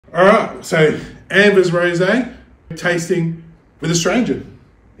All right, so Amber's Rosé, tasting with a stranger.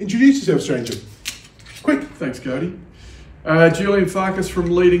 Introduce yourself, stranger. Quick. Thanks, Cody. Julian Farkas from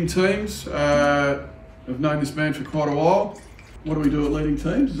Leading Teams. I've known this man for quite a while. What do we do at Leading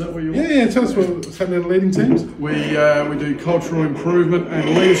Teams? Is that what you want? Yeah, tell us what's happening at Leading Teams. We do cultural improvement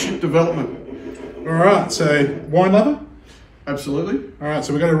and leadership development. All right, so wine lover? Absolutely. All right,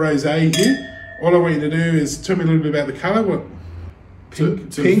 so we've got a rosé here. All I want you to do is tell me a little bit about the colour. What?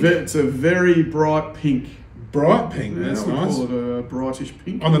 Pink? It's a very bright pink. Bright pink, Yeah, that's we nice. call it a brightish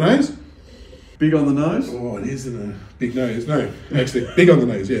pink. On the nose? Big on the nose. Oh, it is in a big nose. No, actually, big on the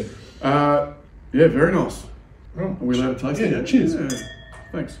nose, yeah. Yeah, very nice. Oh, Are we allowed to taste it? Yeah, cheers. Yeah.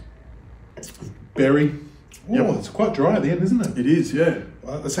 Thanks. Berry. Oh, Yep. it's quite dry at the end, isn't it? It is, yeah.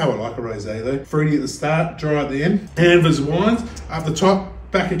 Well, that's how I like a rosé though. Fruity at the start, dry at the end. Canvas wines up the top,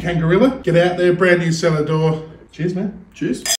 back of Kangarilla. Get out there, brand new cellar door. Cheers, man. Cheers.